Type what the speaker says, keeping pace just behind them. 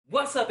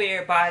What's up,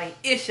 everybody?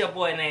 It's your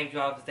boy named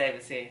Jarvis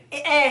Davis here.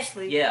 And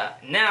Ashley. Yeah.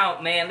 Now,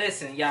 man,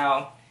 listen,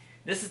 y'all.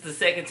 This is the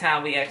second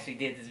time we actually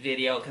did this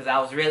video because I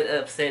was really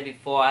upset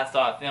before I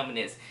started filming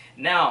this.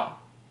 Now,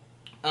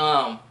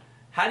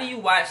 how do you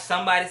watch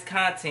somebody's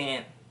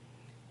content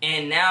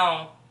and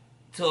now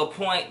to a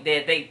point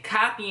that they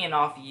copying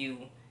off of you,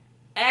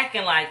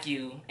 acting like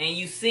you, and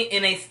you see,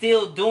 and they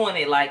still doing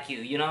it like you?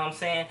 You know what I'm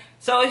saying?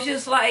 So it's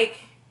just like,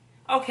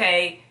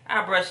 okay,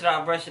 I brush it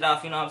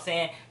off, you know what I'm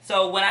saying?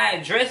 So when I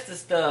address the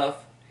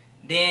stuff,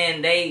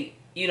 then they,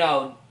 you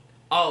know,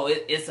 oh,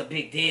 it's a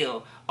big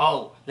deal.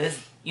 Oh, let's,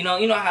 you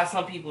know how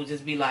some people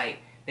just be like,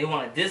 they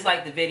want to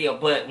dislike the video,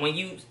 but when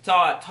you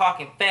start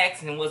talking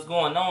facts and what's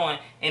going on,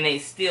 and they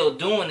still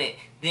doing it,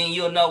 then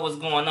you'll know what's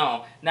going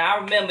on. Now,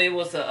 I remember it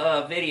was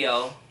a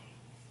video,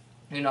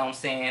 you know what I'm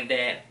saying,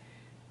 that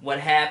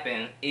what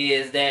happened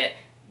is that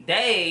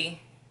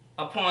they,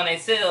 upon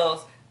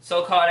themselves,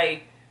 so-called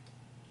a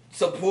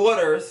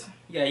supporters,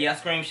 yeah, y'all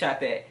screenshot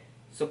that,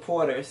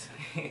 supporters.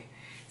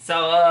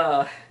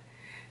 So,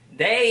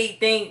 they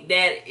think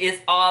that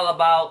it's all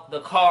about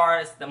the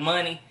cars, the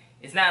money.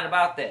 It's not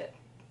about that.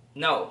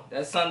 No,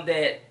 that's something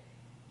that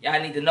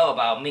y'all need to know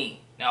about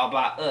me, now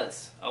about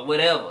us, or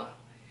whatever.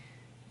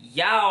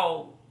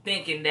 Y'all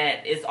thinking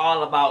that it's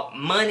all about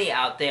money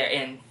out there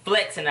and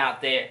flexing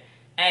out there.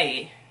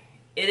 Hey,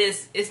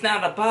 it's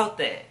not about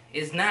that.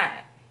 It's not.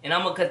 And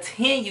I'm going to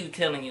continue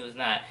telling you it's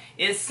not.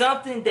 It's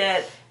something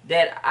that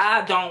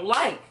I don't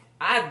like.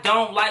 I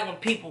don't like when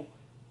people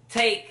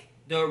take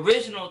the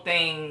original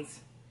things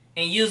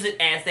and use it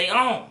as they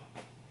own.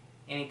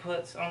 Any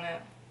puts on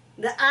that?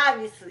 The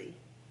obviously.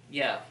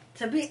 Yeah.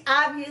 To be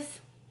obvious,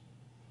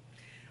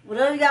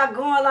 whatever you got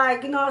going,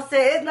 like, you know what I'm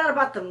saying, it's not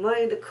about the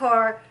money, the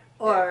car,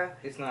 or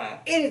it's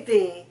not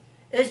anything.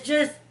 It's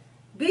just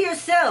be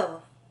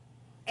yourself.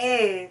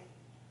 And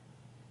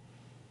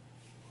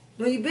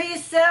when you be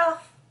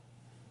yourself,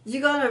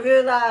 you're going to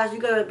realize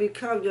you're going to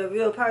become your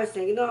real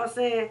person. You know what I'm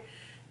saying?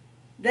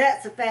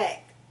 That's a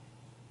fact.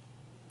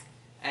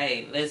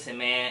 Hey, listen,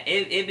 man.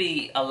 It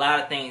be a lot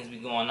of things be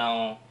going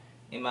on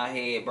in my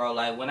head, bro.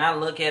 Like, when I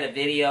look at a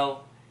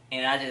video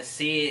and I just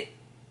see it,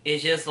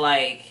 it's just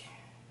like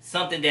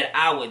something that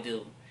I would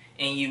do.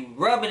 And you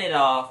rubbing it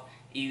off,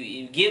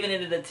 you giving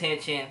it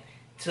attention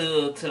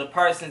to the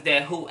persons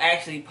that who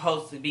actually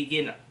supposed to be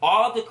getting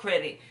all the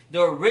credit.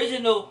 The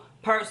original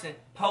person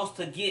supposed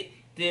to get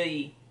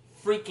the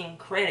freaking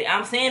credit.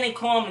 I'm saying it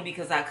calmly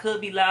because I could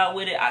be loud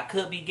with it, I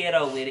could be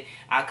ghetto with it,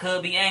 I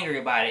could be angry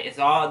about it. It's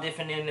all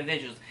different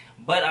individuals.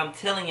 But I'm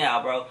telling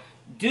y'all, bro,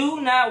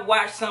 do not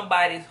watch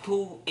somebody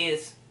who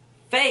is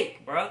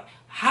fake, bro.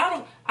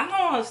 I don't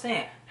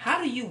understand.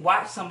 How do you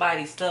watch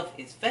somebody's stuff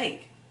is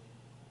fake?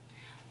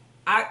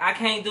 I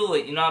can't do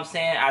it, you know what I'm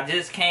saying? I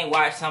just can't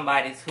watch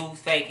somebody's who's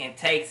fake and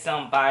take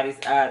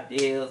somebody's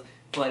ideas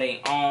for their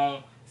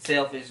own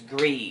selfish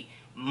greed.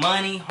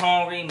 Money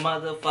hungry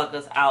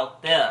motherfuckers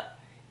out there.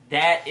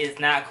 That is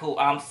not cool.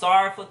 I'm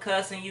sorry for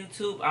cussing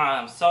YouTube.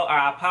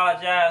 I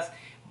apologize,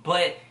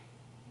 but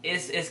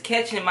it's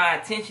catching my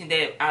attention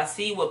that I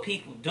see what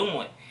people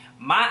doing.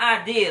 My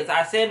ideas,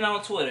 I said it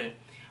on Twitter,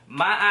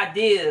 my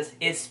ideas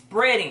is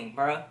spreading,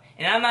 bro.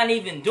 And I'm not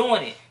even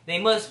doing it.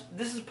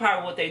 This is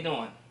probably what they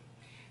doing.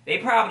 They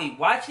probably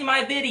watching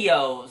my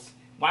videos,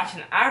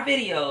 watching our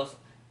videos,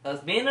 us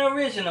being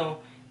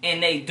original,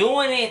 and they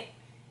doing it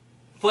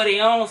for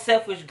their own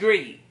selfish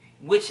greed,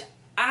 which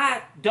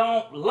I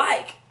don't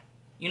like.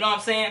 You know what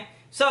I'm saying?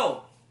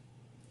 So,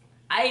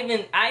 I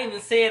even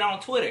said on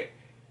Twitter,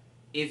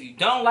 if you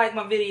don't like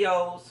my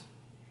videos,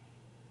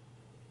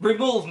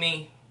 remove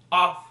me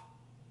off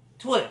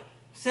Twitter.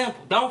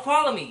 Simple. Don't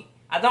follow me.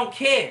 I don't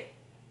care.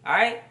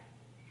 Alright?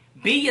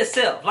 Be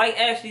yourself. Like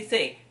Ashley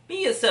said,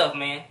 be yourself,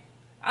 man.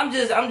 I'm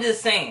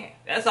just saying.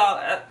 That's all.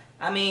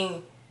 I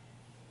mean,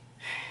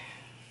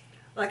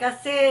 like I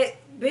said,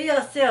 be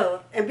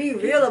yourself and be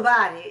real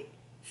about it.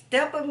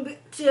 Step up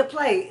to your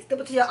plate.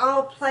 Step up to your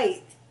own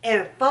plate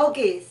and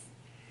focus.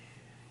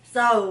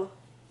 So,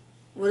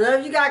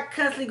 whatever you got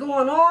constantly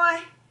going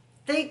on,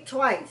 think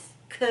twice,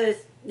 cause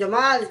your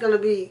mind is gonna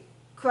be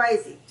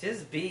crazy.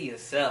 Just be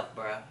yourself,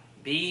 bro.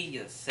 Be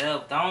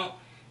yourself. Don't.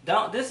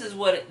 This is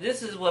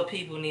what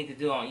people need to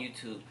do on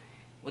YouTube.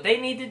 What they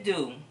need to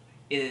do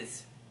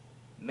is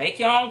make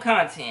your own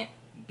content.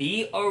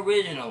 Be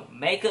original.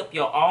 Make up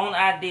your own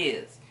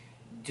ideas.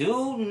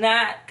 Do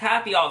not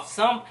copy off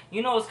some.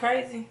 You know what's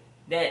crazy?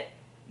 That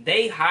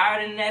they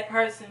higher than that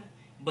person,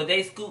 but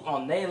they scoop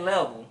on their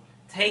level.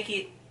 Take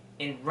it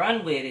and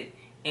run with it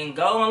and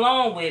go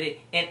along with it.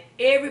 And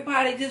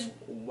everybody just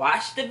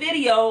watch the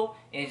video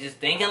and just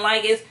thinking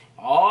like it's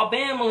all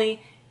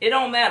family. It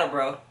don't matter,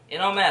 bro. It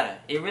don't matter.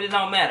 It really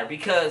don't matter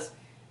because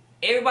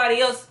everybody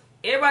else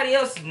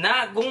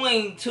not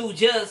going to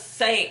just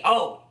say,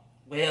 oh,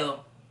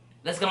 well,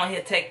 let's go ahead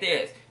and take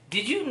theirs.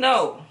 Did you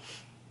know,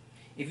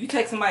 if you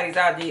take somebody's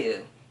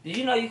idea, did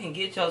you know you can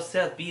get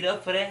yourself beat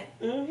up for that?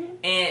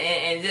 Mm-hmm.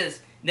 And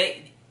just,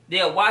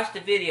 they'll watch the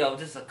video,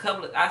 just a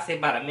couple of, I say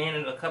about a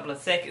minute or a couple of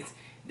seconds.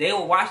 They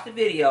will watch the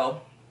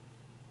video,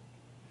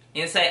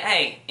 and say,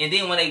 hey, and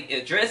then when they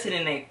address it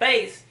in their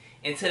face,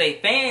 and to their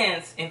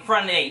fans in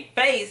front of their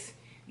face,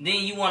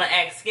 then you want to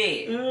act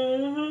scared.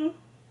 Mm-hmm.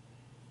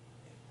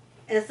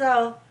 And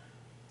so,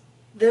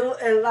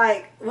 and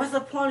like, what's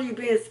the point of you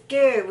being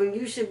scared when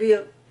you should be,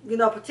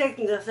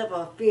 protecting yourself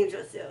or defend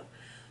yourself?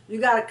 You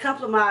gotta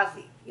compromise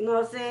it. You know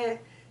what I'm saying?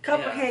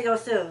 Comprehend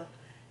yourself.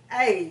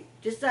 Hey,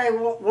 just say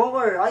one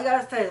word. All you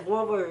gotta say is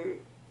one word.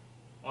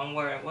 One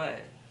word, what?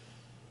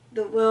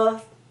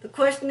 The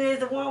question is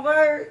the one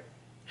word.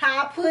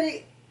 How I put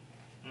it,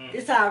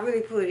 this how I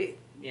really put it.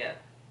 Yeah.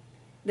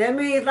 That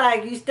means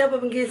like you step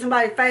up and get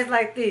somebody's face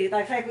like this.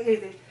 Like say for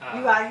instance,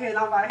 you right here and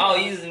I'm right here. Oh,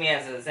 using me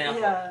as an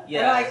example. Yeah. Yeah.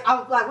 And like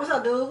I'm like, what's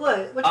up, dude?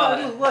 What? What you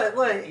gonna do?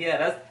 What? Yeah,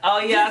 that's. Oh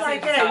yeah. Just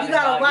like that. You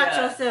gotta watch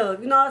yourself.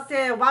 You know what I'm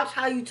saying? Watch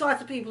how you talk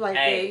to people like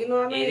that. You know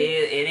what I mean?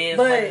 It is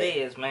what it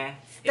is, man.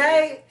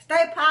 Stay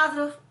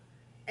positive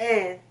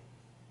and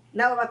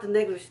not about the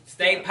negative.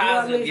 Stay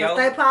positive, So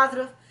stay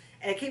positive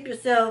and keep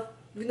yourself.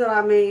 You know what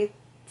I mean?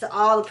 To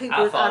all the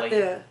people that's out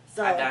there.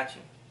 So I got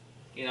you.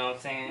 You know what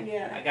I'm saying?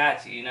 Yeah. I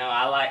got you. You know,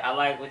 I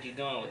like what you're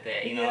doing with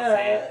that. You know what I'm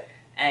saying?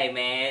 Hey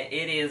man,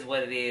 it is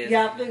what it is. You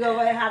gotta figure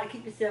out how to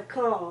keep yourself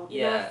calm.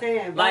 You know what I'm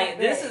saying? Like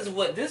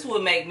this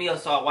would make me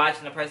start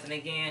watching the person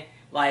again.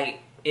 Like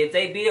if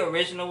they be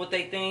original with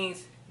their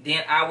things,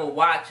 then I will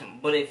watch them.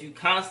 But if you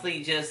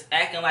constantly just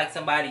acting like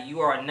somebody you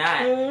are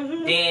not,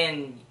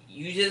 then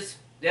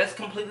that's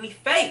completely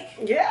fake.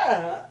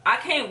 Yeah. I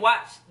can't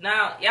watch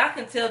now. Y'all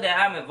can tell that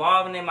I'm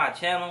evolving in my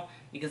channel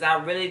because I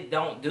really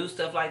don't do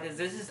stuff like this.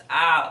 This is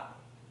our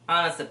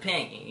honest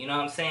opinion. You know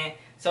what I'm saying?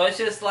 So it's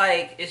just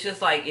like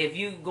if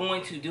you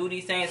going to do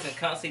these things and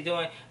constantly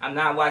doing, I'm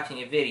not watching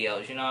your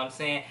videos. You know what I'm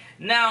saying?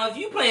 Now, if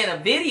you playing a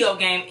video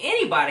game,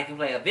 anybody can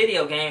play a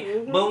video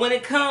game. But when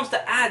it comes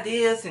to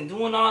ideas and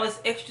doing all this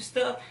extra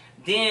stuff,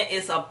 then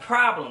it's a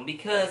problem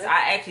because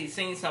I actually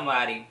seen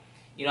somebody.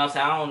 You know what I'm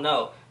saying? I don't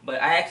know, but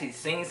I actually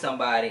seen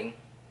somebody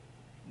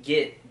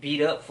get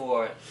beat up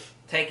for it,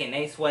 taking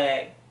their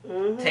swag,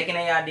 taking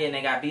their idea, and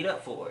they got beat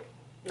up for it.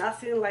 I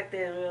seen it like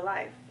that in real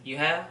life. You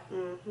have?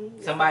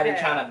 Somebody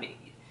trying to be.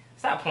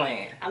 Stop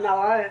playing. I'm not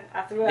lying.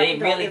 I swear. They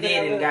really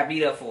did and got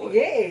beat up for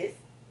it.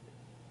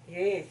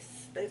 Yes.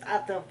 They was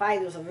out there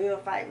fighting. It was a real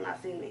fight when I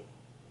seen it.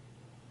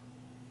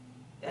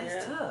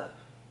 That's tough.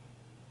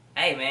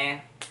 Hey,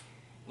 man.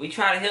 We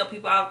try to help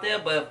people out there,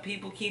 but if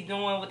people keep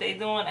doing what they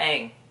doing,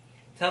 hey,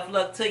 tough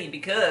luck to you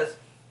because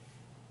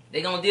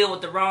they're going to deal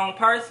with the wrong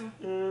person.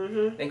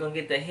 They're going to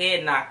get their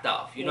head knocked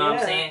off. You know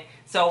what I'm saying?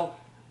 So,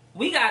 I'm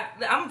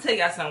going to tell you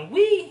guys something.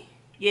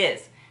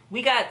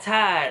 We got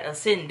tired of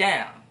sitting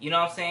down. You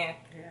know what I'm saying?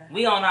 Yeah.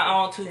 We on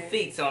our own 2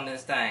 feet on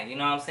this thing. You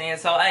know what I'm saying?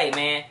 So, hey,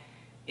 man,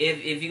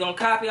 if you're going to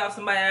copy off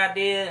somebody's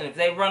idea and if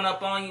they run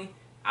up on you,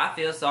 I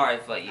feel sorry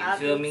for you. You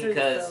feel me?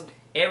 Because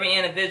every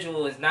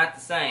individual is not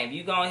the same. If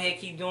you go ahead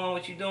keep doing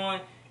what you're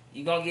doing,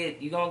 you're gonna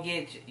get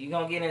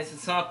into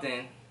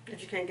something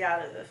that you can't get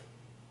out of.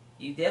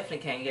 You definitely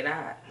can't get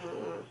out.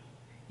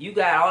 You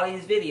got all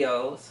these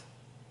videos.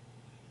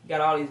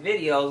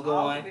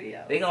 Going.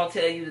 They're gonna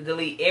tell you to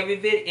delete every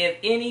video. If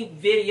any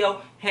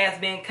video has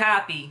been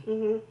copied,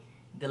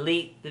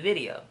 delete the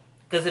video.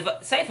 Because if,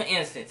 say for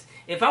instance,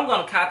 if I'm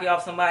gonna copy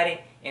off somebody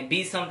and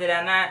be something that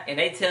I'm not, and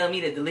they tell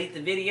me to delete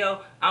the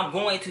video, I'm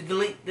going to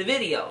delete the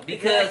video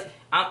because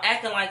I'm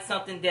acting like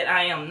something that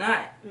I am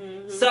not.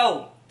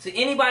 So to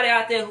anybody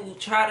out there who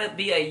try to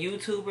be a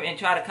YouTuber and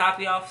try to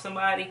copy off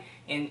somebody,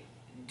 and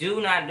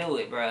do not do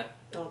it, bruh.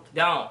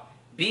 Don't.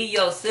 Be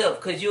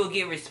yourself, because you'll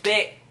get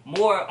respect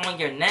more on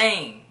your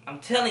name. I'm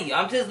telling you.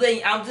 I'm just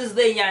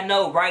letting y'all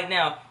know right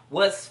now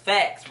what's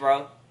facts,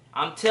 bro.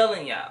 I'm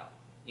telling y'all.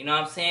 You know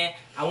what I'm saying?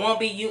 Let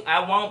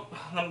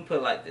me put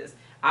it like this.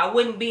 I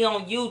wouldn't be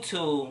on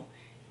YouTube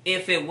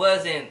if it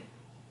wasn't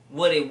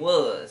what it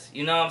was.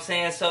 You know what I'm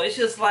saying? So it's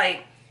just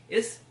like,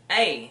 it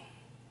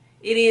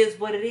is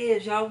what it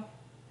is, yo.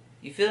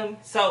 You feel me?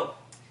 So,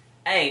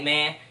 hey,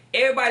 man.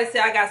 Everybody say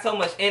I got so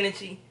much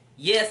energy.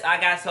 Yes, I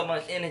got so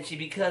much energy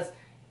because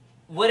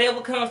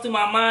whatever comes to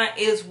my mind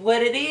is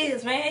what it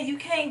is, man. You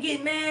can't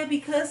get mad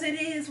because it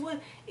is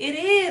what it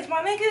is,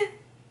 my nigga.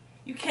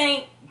 You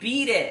can't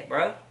be that,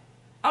 bro.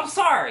 I'm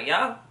sorry,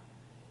 y'all.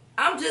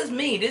 I'm just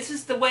me. This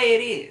is the way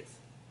it is.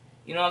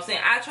 You know what I'm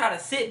saying? I try to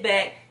sit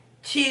back,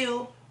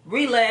 chill,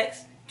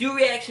 relax, do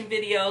reaction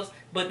videos,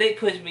 but they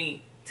push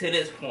me to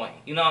this point.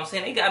 You know what I'm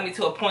saying? They got me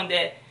to a point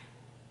that,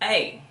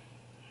 hey,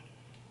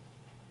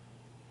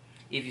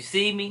 if you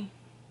see me,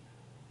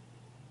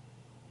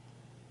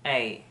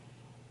 hey,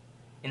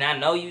 and I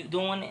know you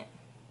doing it,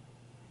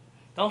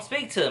 don't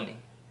speak to me.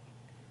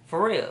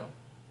 For real.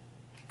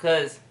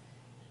 Because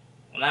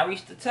when I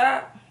reach the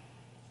top,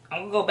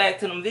 I'm gonna go back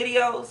to them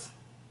videos.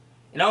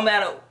 It don't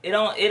matter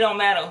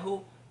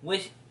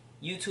which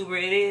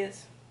YouTuber it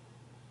is.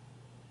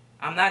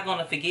 I'm not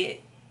gonna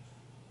forget.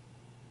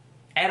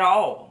 At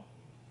all.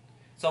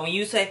 So when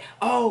you say,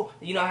 oh,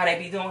 you know how they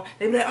be doing,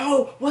 they be like,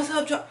 oh, what's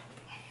up, Joe?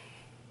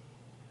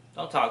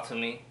 Don't talk to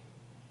me.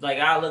 Like,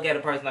 I'll look at a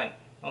person like,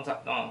 don't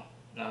talk, no.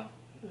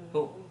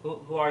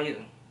 Who are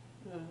you?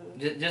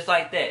 Just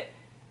like that.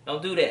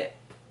 Don't do that.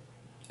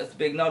 That's a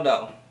big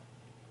no-no.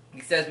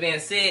 With that being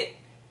said,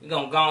 we're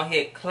going to go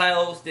ahead and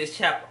close this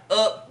chapter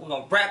up. We're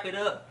going to wrap it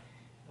up.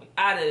 We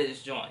out of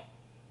this joint.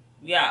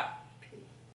 We out.